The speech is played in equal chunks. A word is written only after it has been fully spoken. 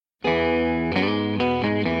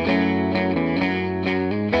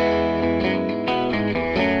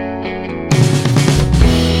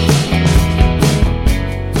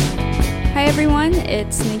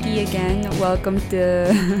again. Welcome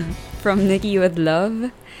to From Nikki with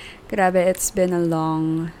Love. Grabe, it's been a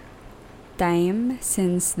long time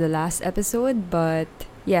since the last episode, but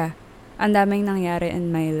yeah, ang daming nangyari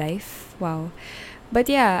in my life. Wow. But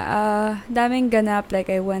yeah, daming ganap.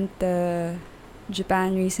 Like I went to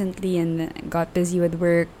Japan recently and got busy with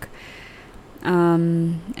work,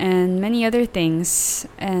 and many other things.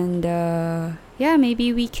 And yeah,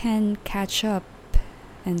 maybe we can catch up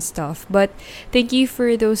and stuff. But thank you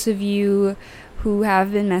for those of you who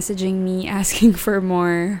have been messaging me asking for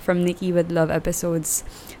more from Nikki with Love episodes.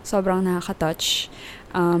 Sobrang nakaka-touch.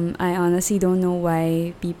 I honestly don't know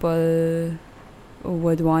why people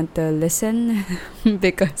would want to listen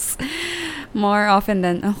because more often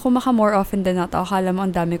than more often than not, akala mo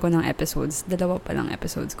ang dami ko ng episodes. Dalawa pa lang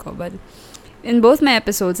episodes ko. But in both my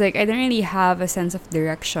episodes, like I don't really have a sense of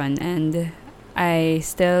direction, and I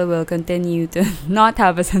still will continue to not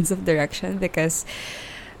have a sense of direction because,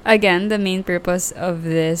 again, the main purpose of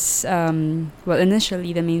this,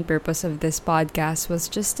 initially the main purpose of this podcast was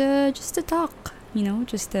just to talk,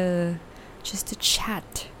 just to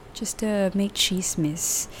chat, just to make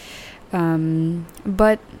chismis.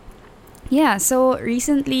 But yeah, so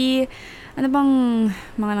recently, ano bang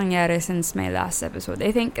mga nangyari since my last episode?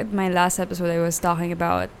 I think at my last episode I was talking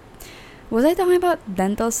about. Was I talking about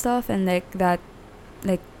dental stuff and like that,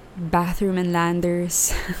 like bathroom and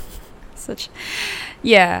landers? Such,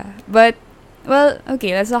 yeah. But well,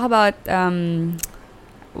 okay. Let's talk about.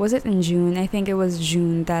 Was it in June? I think it was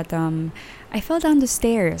June that I fell down the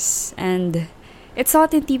stairs and it's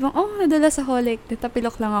not yung tipong nadulas ako, like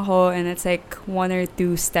natapilok lang ako and it's like one or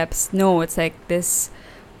two steps. No, it's like this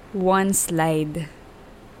one slide.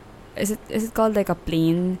 Is it called like a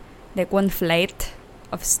plane? Like one flight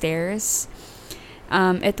of stairs.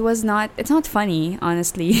 It's not funny,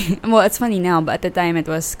 honestly. Well, it's funny now, but at the time it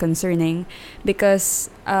was concerning because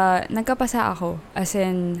nagkapasa ako, as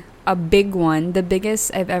in a big one, the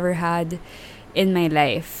biggest I've ever had in my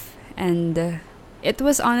life. And it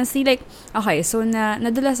was honestly like, okay, so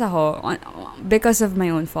nadulas ako because of my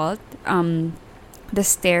own fault. The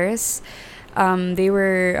stairs, they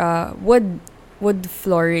were wood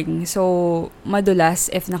flooring. So, madulas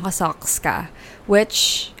if naka-socks ka.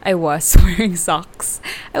 Which, I was wearing socks.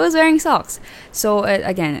 I was wearing socks. So,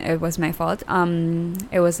 again, it was my fault.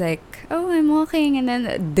 It was like, I'm walking, and then,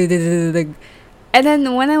 and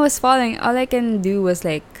then when I was falling, all I can do was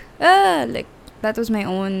like that was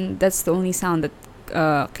that's the only sound that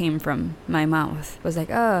came from my mouth. Was like,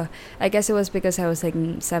 I guess it was because I was like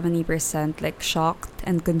 70% like shocked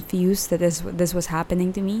and confused that this was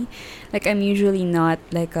happening to me. Like I'm usually not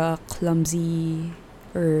like a clumsy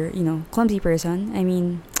person. I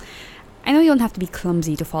mean, I know you don't have to be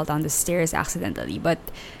clumsy to fall down the stairs accidentally, but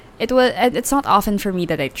it's not often for me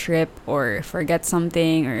that I trip or forget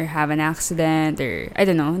something or have an accident or I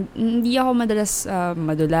don't know. Hindi ako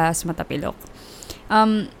madulas, matapilok.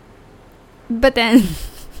 But then,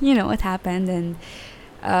 it happened, and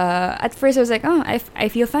at first I was like, I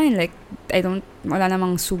feel fine, like wala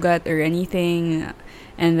namang sugat or anything,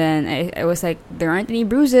 and then I was like, there aren't any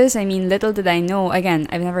bruises. I mean, little did I know, again,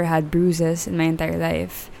 I've never had bruises in my entire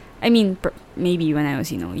life. I mean, maybe when I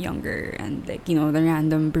was, younger and like, the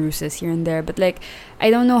random bruises here and there, but like, I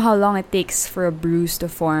don't know how long it takes for a bruise to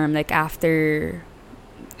form, like after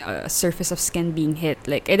a surface of skin being hit.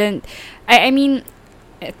 Like, I mean,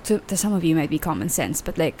 to some of you might be common sense,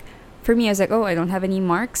 but like for me I was like, I don't have any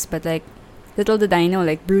marks, but like little did I know,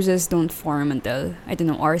 like bruises don't form until I don't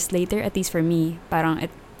know, hours later. At least for me, parang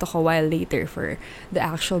it took a while later for the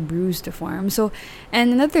actual bruise to form. So,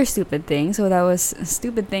 and another stupid thing, so that was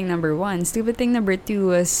stupid thing number 1. Stupid thing number 2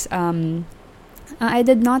 was I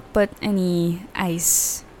did not put any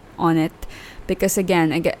ice on it. Because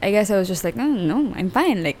again, I guess I was just like, no, I'm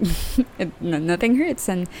fine. Like, nothing hurts.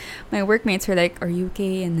 And my workmates were like, are you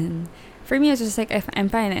okay? And then for me, I was just like, I'm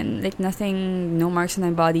fine. And like nothing, no marks on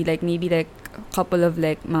my body. Like maybe like a couple of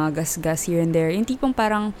like mga gas here and there. Yung tipong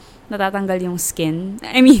parang natatanggal yung skin.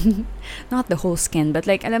 I mean, not the whole skin. But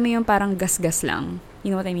like, alam mo yung parang gas lang.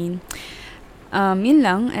 You know what I mean? Yun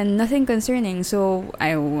lang. And nothing concerning. So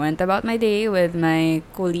I went about my day with my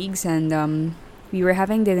colleagues and we were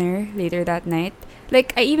having dinner later that night.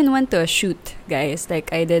 Like, I even went to a shoot, guys.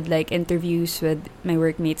 Like, I did, like, interviews with my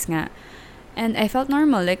workmates nga. And I felt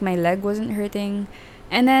normal. Like, my leg wasn't hurting.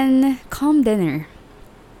 And then, calm dinner.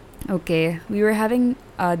 Okay. We were having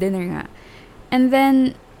dinner nga. And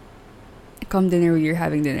then, calm dinner, we were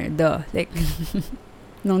having dinner. Duh. Like,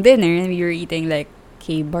 nung dinner, we were eating, like,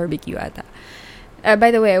 barbecue ata.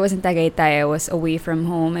 By the way, I was in Tagaytay. I was away from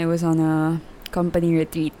home. I was on a company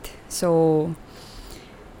retreat. So,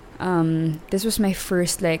 This was my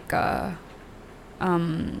first like I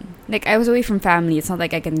was away from family. It's not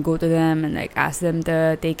like I can go to them and like ask them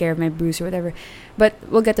to take care of my bruise or whatever. But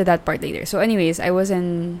we'll get to that part later. So anyways, I was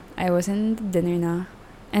in the dinner na,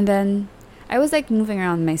 and then I was like moving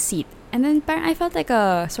around my seat, and then parang I felt like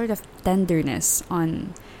a sort of tenderness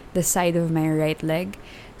on the side of my right leg.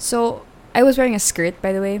 So I was wearing a skirt,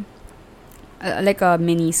 by the way, like a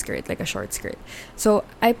mini skirt, like a short skirt. So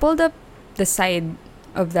I pulled up the side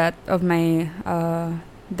of my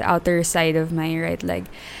the outer side of my right leg.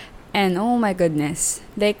 And oh my goodness,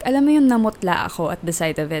 like alam mo yung namutla ako at the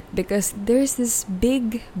side of it because there's this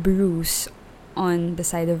big bruise on the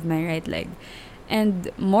side of my right leg.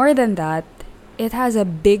 And more than that, it has a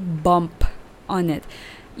big bump on it.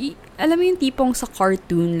 Alam mo yung tipong sa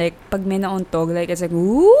cartoon, like pag may nauntog, like it's like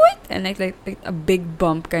what? And like a big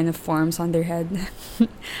bump kind of forms on their head.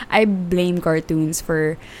 I blame cartoons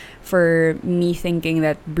for me thinking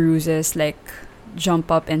that bruises like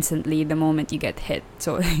jump up instantly the moment you get hit.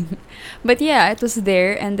 So, but yeah, it was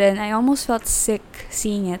there, and then I almost felt sick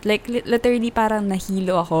seeing it. Like literally, parang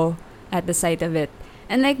nahilo ako at the sight of it.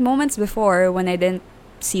 And like moments before, when I didn't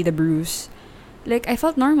see the bruise, like I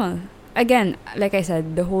felt normal. Again, like I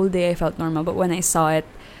said, the whole day I felt normal. But when I saw it,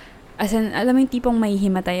 as in, alam mo yung tipong may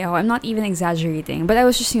himatay ako. I'm not even exaggerating, but I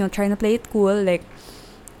was just trying to play it cool. Like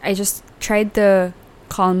I just tried to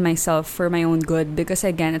calm myself for my own good because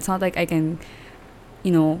again, it's not like I can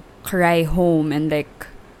cry home and like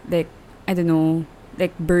I don't know,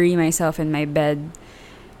 like bury myself in my bed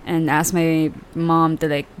and ask my mom to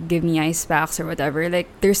like give me ice packs or whatever. Like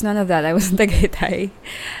there's none of that. I was in Tagaytay.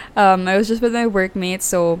 I was just with my workmates,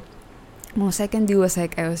 so most I can do was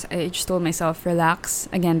like I just told myself relax.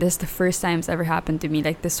 Again, this is the first time it's ever happened to me,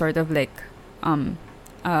 like this sort of like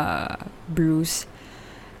bruise.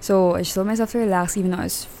 So I just told myself to relax even though I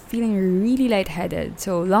was feeling really lightheaded.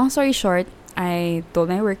 So long story short, I told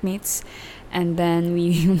my workmates, and then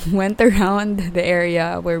we went around the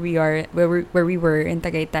area where we were in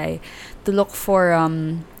Tagaytay to look for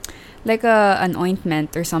like an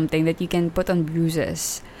ointment or something that you can put on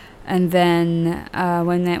bruises. And then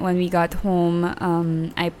when we got home,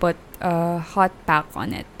 I put a hot pack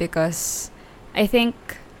on it because I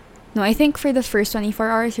think for the first 24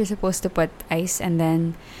 hours you're supposed to put ice and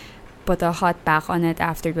then put a hot pack on it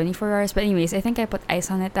after 24 hours. But anyways, I think I put ice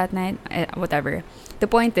on it that night. Whatever. The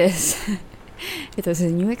point is, it was a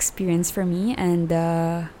new experience for me, and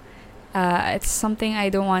it's something I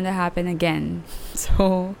don't want to happen again.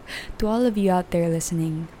 So, to all of you out there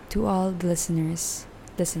listening, to all the listeners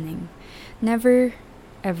listening, never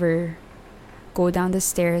ever go down the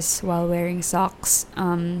stairs while wearing socks.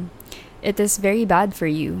 It is very bad for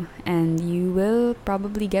you, and you will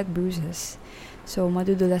probably get bruises. So,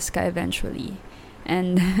 madudulas ka eventually.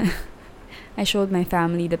 And I showed my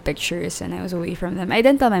family the pictures and I was away from them. I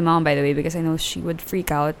didn't tell my mom, by the way, because I know she would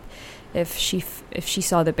freak out if she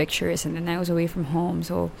saw the pictures, and then I was away from home.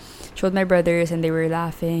 So, showed my brothers and they were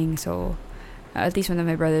laughing. So, at least one of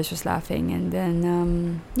my brothers was laughing. And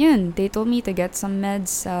then, they told me to get some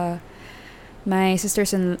meds. My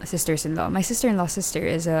sister-in-law. My sister-in-law's sister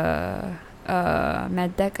is a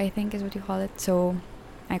med tech, I think is what you call it. So,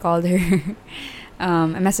 I called her.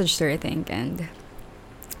 I messaged her, I think, and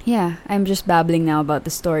yeah, I'm just babbling now about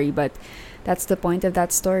the story, but that's the point of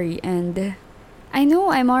that story. And I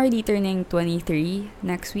know I'm already turning 23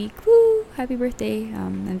 next week. Woo! Happy birthday.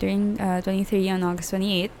 I'm turning 23 on August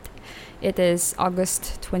 28th. It is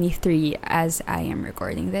August 23 as I am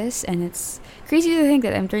recording this, and it's crazy to think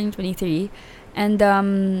that I'm turning 23. And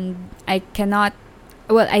I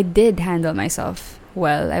did handle myself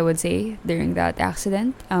well, I would say, during that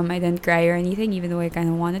accident. I didn't cry or anything, even though I kind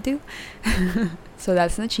of wanted to. So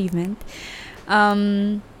that's an achievement.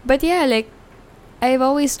 But yeah, like, I've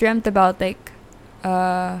always dreamt about, like,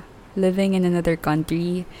 living in another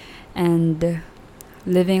country and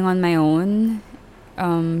living on my own,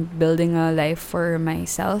 building a life for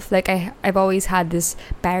myself. Like, I've always had this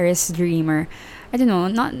Paris dream, or I don't know,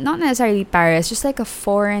 not necessarily Paris, just like a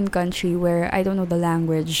foreign country where I don't know the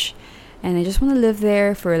language, and I just want to live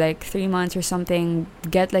there for like 3 months or something,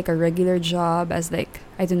 get like a regular job as like,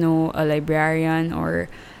 I don't know, a librarian or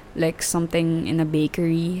like something in a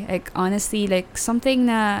bakery. Like honestly, like something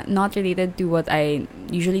not related to what I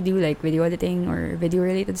usually do, like video editing or video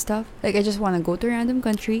related stuff. Like I just want to go to a random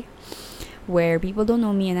country where people don't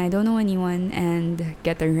know me and I don't know anyone, and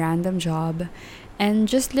get a random job and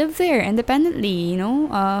just live there independently,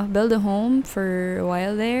 build a home for a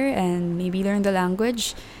while there and maybe learn the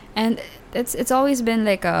language. And it's always been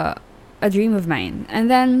like a dream of mine.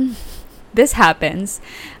 And then this happens.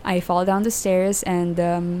 I fall down the stairs and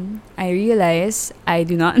I realize I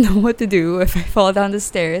do not know what to do if I fall down the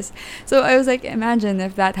stairs. So I was like, imagine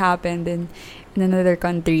if that happened in another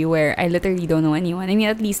country where I literally don't know anyone. I mean,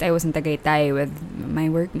 at least I was in Tagaytay with my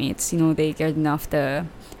workmates. You know, they cared enough to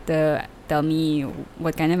tell me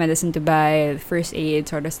what kind of medicine to buy, first aid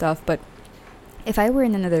sort of stuff. But if I were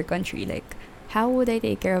in another country, like, how would I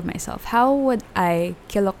take care of myself? How would I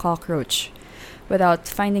kill a cockroach without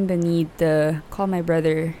finding the need to call my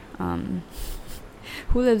brother,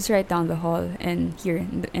 who lives right down the hall and here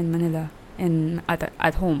in Manila,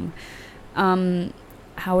 at home?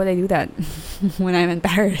 How would I do that when I'm in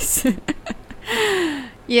Paris?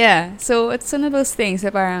 Yeah, so it's one of those things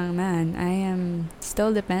that parang, man, I am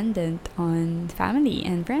still dependent on family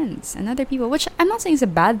and friends and other people, which I'm not saying is a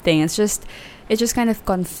bad thing. It just kind of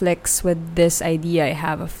conflicts with this idea I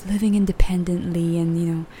have of living independently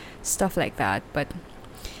and, stuff like that. But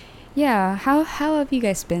yeah, how have you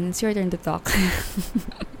guys been? It's your turn to talk.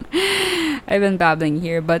 I've been babbling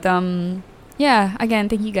here, but yeah, again,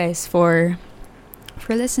 thank you guys for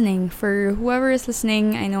listening. For whoever is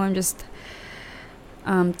listening, I know I'm just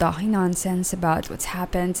talking nonsense about what's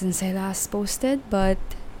happened since I last posted, but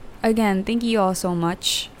again, thank you all so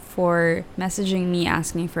much for messaging me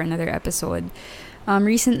asking for another episode.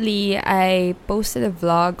 Recently, I posted a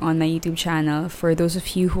vlog on my YouTube channel for those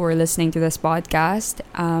of you who are listening to this podcast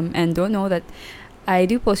and don't know that I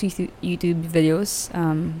do post YouTube videos.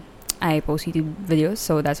 I post YouTube videos,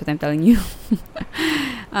 so that's what I'm telling you.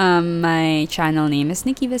 My channel name is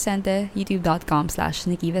Nikki Vicente,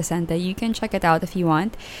 youtube.com/Nikki Vicente. You can check it out if you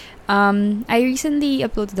want. I recently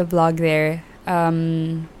uploaded a vlog there.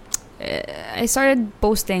 I started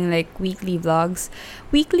posting like weekly vlogs.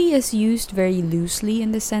 Weekly is used very loosely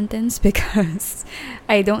in this sentence because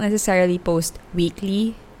I don't necessarily post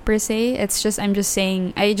weekly per se. I'm just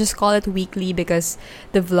saying, I just call it weekly because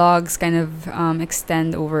the vlogs kind of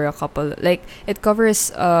extend over a couple, like it covers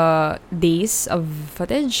days of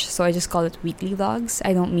footage, so I just call it weekly vlogs.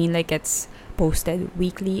 I don't mean like it's posted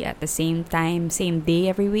weekly at the same time, same day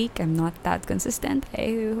every week. I'm not that consistent.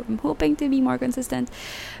 I'm hoping to be more consistent,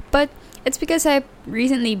 but it's because I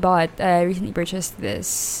recently purchased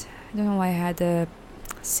this. I don't know why I had to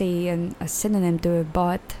say a synonym to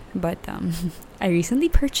bought, but I recently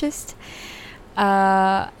purchased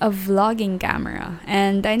a vlogging camera,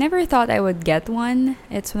 and I never thought I would get one.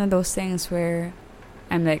 It's one of those things where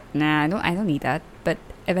I'm like, nah, I don't need that, but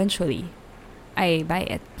eventually I buy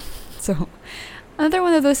it. So another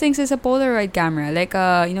one of those things is a Polaroid camera, like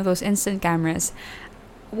those instant cameras.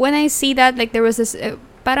 When I see that, like there was this,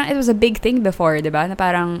 parang it was a big thing before, diba? Na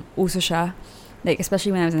parang uso siya. Like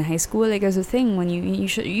especially when I was in high school, like it was a thing when you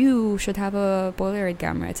should have a Polaroid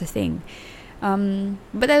camera. It's a thing.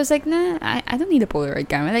 But I was like, nah, I don't need a Polaroid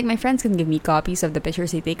camera. Like my friends can give me copies of the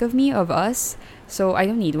pictures they take of me, of us, so I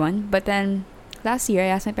don't need one. But then last year I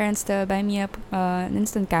asked my parents to buy me an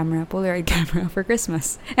instant camera, Polaroid camera for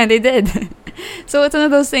Christmas, and they did. So it's one of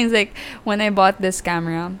those things, like when I bought this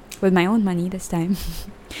camera with my own money this time.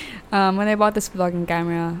 When I bought this vlogging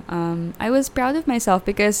camera, I was proud of myself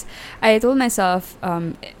because I told myself,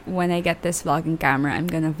 when I get this vlogging camera, I'm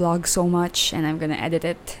gonna vlog so much and I'm gonna edit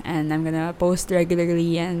it and I'm gonna post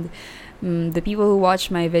regularly, and the people who watch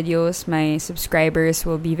my videos, my subscribers,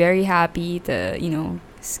 will be very happy to,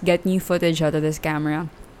 get new footage out of this camera,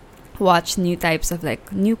 watch new types of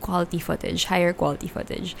like new quality footage, higher quality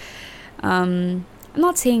footage. I'm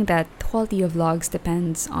not saying that quality of vlogs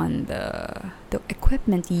depends on the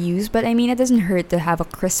equipment you use, but I mean, it doesn't hurt to have a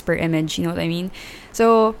crisper image, you know what I mean?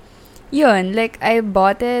 So, yun, like, I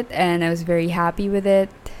bought it and I was very happy with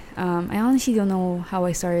it. I honestly don't know how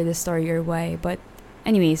I started this story or why, but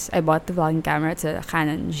anyways, I bought the vlogging camera. It's a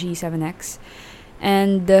Canon G7X.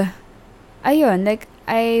 And, ayun, like,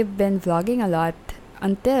 I've been vlogging a lot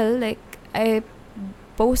until, like, I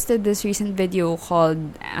posted this recent video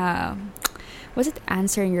called, was it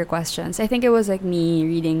answering your questions? I think it was like me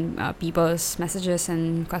reading people's messages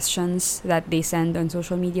and questions that they send on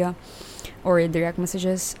social media or direct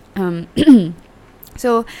messages.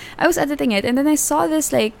 So I was editing it and then I saw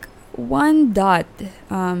this like one dot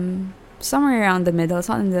somewhere around the middle. It's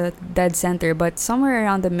not in the dead center, but somewhere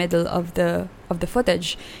around the middle of the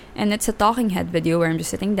footage. And it's a talking head video where I'm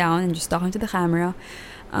just sitting down and just talking to the camera.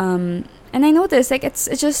 And I noticed like it's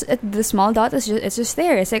just the small dot is just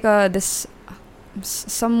there. It's like this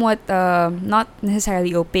somewhat not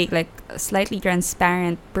necessarily opaque, like a slightly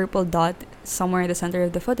transparent purple dot somewhere in the center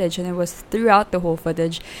of the footage, and it was throughout the whole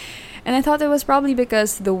footage. And I thought it was probably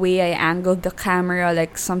because the way I angled the camera,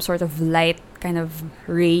 like some sort of light kind of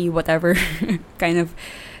ray, whatever, kind of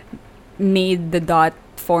made the dot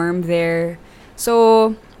form there.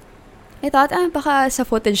 So I thought, baka sa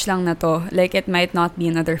footage lang na to. Like, it might not be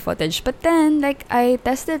another footage. But then, like, I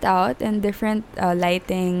tested it out in different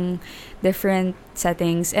lighting, different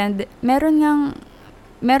settings. And meron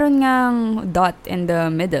ngang dot in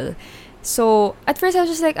the middle. So, at first I was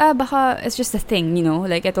just like, baka it's just a thing,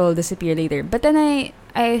 like it will disappear later. But then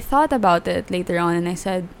I thought about it later on and I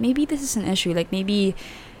said, maybe this is an issue. Like, maybe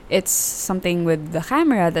it's something with the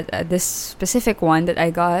camera that this specific one that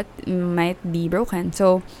I got might be broken.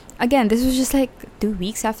 So, again, this was just like 2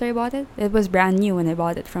 weeks after I bought it. It was brand new when I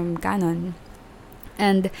bought it from Canon.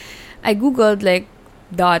 And I googled like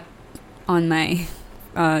dot on my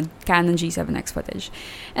Canon G7X footage.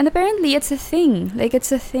 And apparently it's a thing. Like,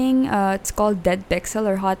 it's a thing. It's called dead pixel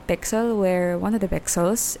or hot pixel, where one of the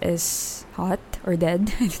pixels is hot or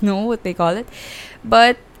dead. I don't know what they call it.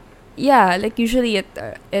 But yeah, like usually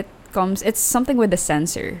it comes, it's something with the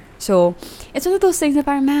sensor. So it's one of those things that,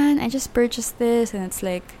 man, I just purchased this and it's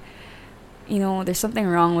like, there's something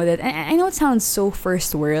wrong with it. And I know it sounds so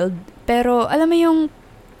first world, pero alam mo yung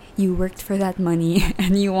you worked for that money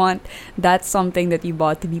and you want that something that you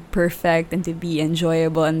bought to be perfect and to be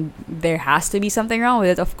enjoyable, and there has to be something wrong with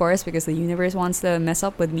it, of course, because the universe wants to mess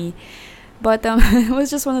up with me. But it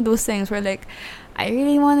was just one of those things where, like, I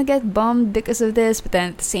really want to get bummed because of this, but then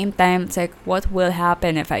at the same time, it's like, what will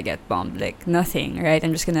happen if I get bummed? Like, nothing, right?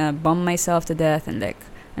 I'm just gonna bum myself to death, and like,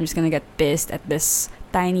 I'm just gonna get pissed at this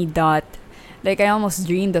tiny dot. Like, I almost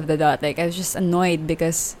dreamed of the dot. Like, I was just annoyed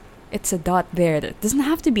because it's a dot there that doesn't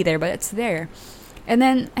have to be there, but it's there. And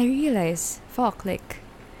then I realized, fuck, like,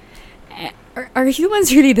 are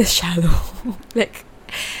humans really this shallow? Like,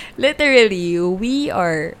 literally, we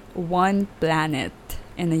are one planet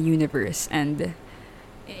in a universe, and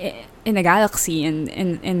in a galaxy, in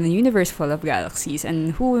a universe full of galaxies,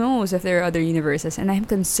 and who knows if there are other universes. And I'm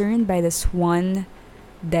concerned by this one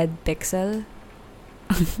dead pixel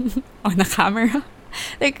on a camera.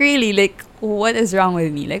 Like, really, like, what is wrong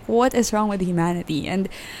with me? Like, what is wrong with humanity? And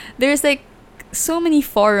there's like so many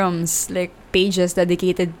forums, like pages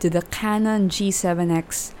dedicated to the Canon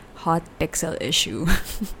G7X hot pixel issue.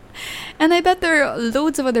 And I bet there are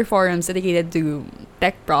loads of other forums dedicated to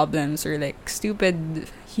tech problems or like stupid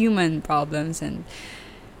human problems. And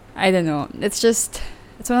I don't know, it's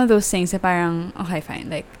one of those things that parang, okay, fine,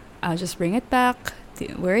 like, I'll just bring it back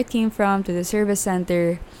to where it came from, to the service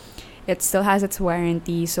center. It still has its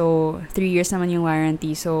warranty, so 3 years naman yung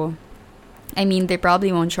warranty. So, I mean, they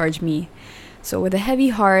probably won't charge me. So, with a heavy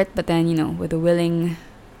heart, but then, with a willing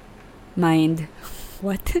mind,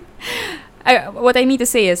 what I mean to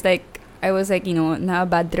say is, like, I was like, na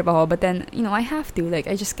bad trip ako, but then, I have to, like,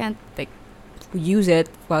 I just can't, like, use it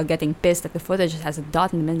while getting pissed that the footage has a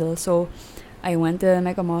dot in the middle. So, I went to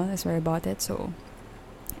Mega Mall, that's where I bought it. So,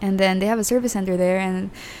 and then they have a service center there, and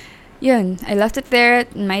yun, I left it there.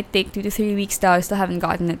 It might take 2 to 3 weeks now. I still haven't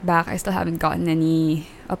gotten it back. I still haven't gotten any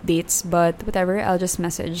updates, but whatever, I'll just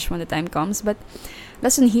message when the time comes. But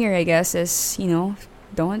lesson here, I guess, is,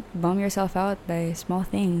 don't bum yourself out by small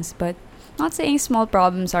things. But not saying small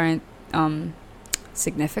problems aren't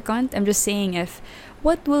significant. I'm just saying,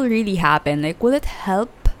 what will really happen? Like, will it help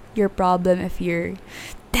your problem if you're,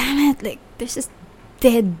 damn it, like, there's this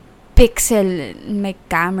dead pixel in my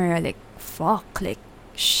camera, like, fuck, like,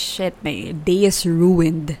 shit, my day is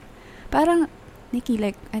ruined. Parang, Nikki,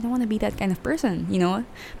 like, I don't want to be that kind of person,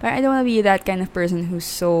 But I don't want to be that kind of person who's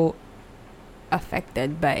so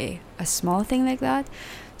affected by a small thing like that.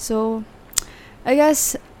 So, I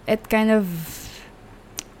guess it kind of,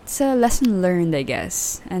 it's a lesson learned, I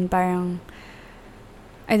guess. And parang,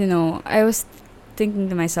 I don't know, I was thinking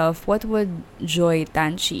to myself, what would Joy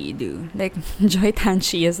Tanchi do? Like, Joy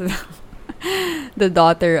Tanchi is the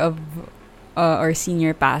daughter of our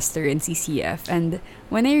senior pastor in CCF. And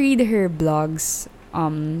when I read her blogs,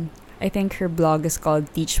 I think her blog is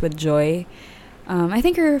called Teach with Joy. I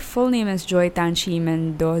think her full name is Joy Tanchi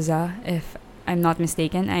Mendoza, if I'm not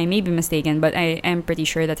mistaken. I may be mistaken, but I am pretty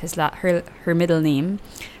sure that her middle name,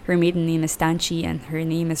 her maiden name is Tanchi, and her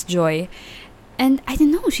name is Joy. And I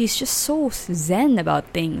don't know, she's just so zen about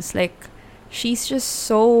things. Like, she's just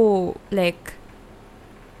so, like,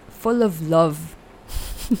 full of love.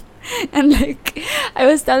 And like, I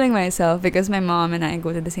was telling myself, because my mom and I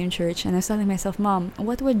go to the same church, and I was telling myself, Mom,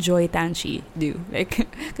 what would Joy Tanchi do? Like,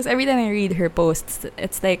 because every time I read her posts,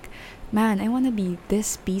 it's like, man, I want to be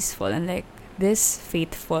this peaceful and like this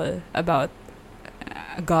faithful about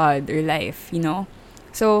God or life,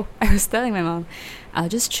 So I was telling my mom, I'll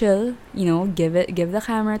just chill, give the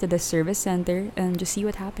camera to the service center and just see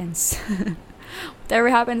what happens. Whatever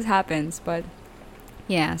happens, happens. But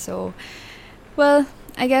yeah, so, well,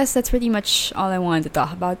 I guess that's pretty much all I wanted to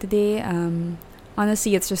talk about today.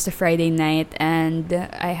 Honestly, it's just a Friday night, and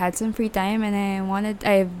I had some free time, and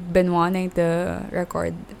I've been wanting to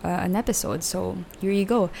record an episode. So here you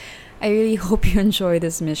go. I really hope you enjoy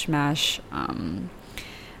this mishmash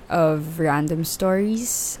of random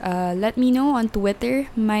stories. Let me know on Twitter.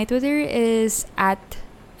 My Twitter is at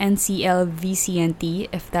NCLVCNT.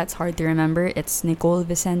 If that's hard to remember, it's Nicole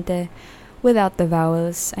Vicente without the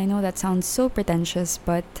vowels. I know that sounds so pretentious,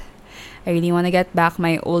 but I really want to get back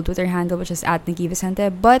my old Twitter handle, which is at Nikki Vicente.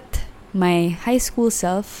 But my high school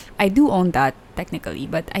self, I do own that technically,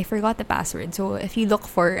 but I forgot the password. So if you look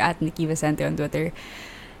for at Nikki Vicente on Twitter,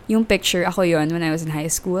 yung picture, ako yon when I was in high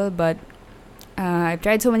school. But I've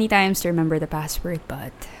tried so many times to remember the password,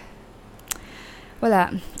 but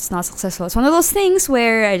wala, it's not successful. It's one of those things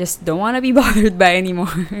where I just don't want to be bothered by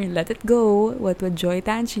anymore. Let it go. What would Joy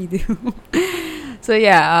Tanchi do? So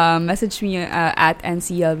yeah, message me at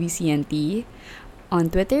NCLVCNT on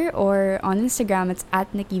Twitter, or on Instagram it's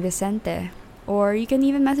at Nikki Vicente. Or you can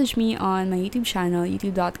even message me on my YouTube channel,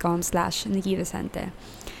 youtube.com/Nikki Vicente.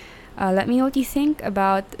 Let me know what you think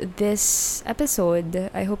about this episode.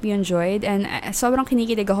 I hope you enjoyed. And sobrang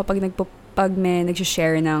kinikilig ako pag may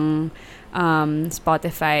nag-share ng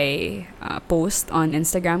Spotify post on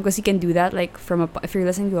Instagram, because you can do that like if you're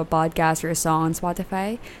listening to a podcast or a song on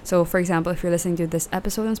Spotify. So for example, if you're listening to this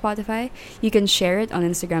episode on Spotify, you can share it on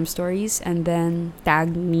Instagram stories and then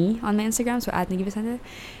tag me on my Instagram, so at Nikki Vicente.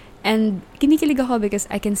 And kinikilig ako because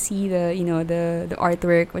I can see the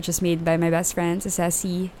artwork, which is made by my best friend, sa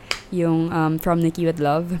Ceci, yung From Nikki with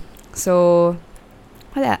Love. So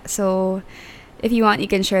wala. So if you want, you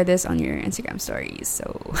can share this on your Instagram stories.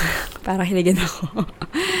 So para kiligin ako.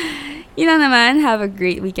 Yun lang naman. Have a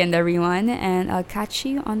great weekend, everyone, and I'll catch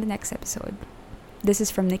you on the next episode. This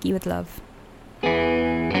is From Nikki with Love.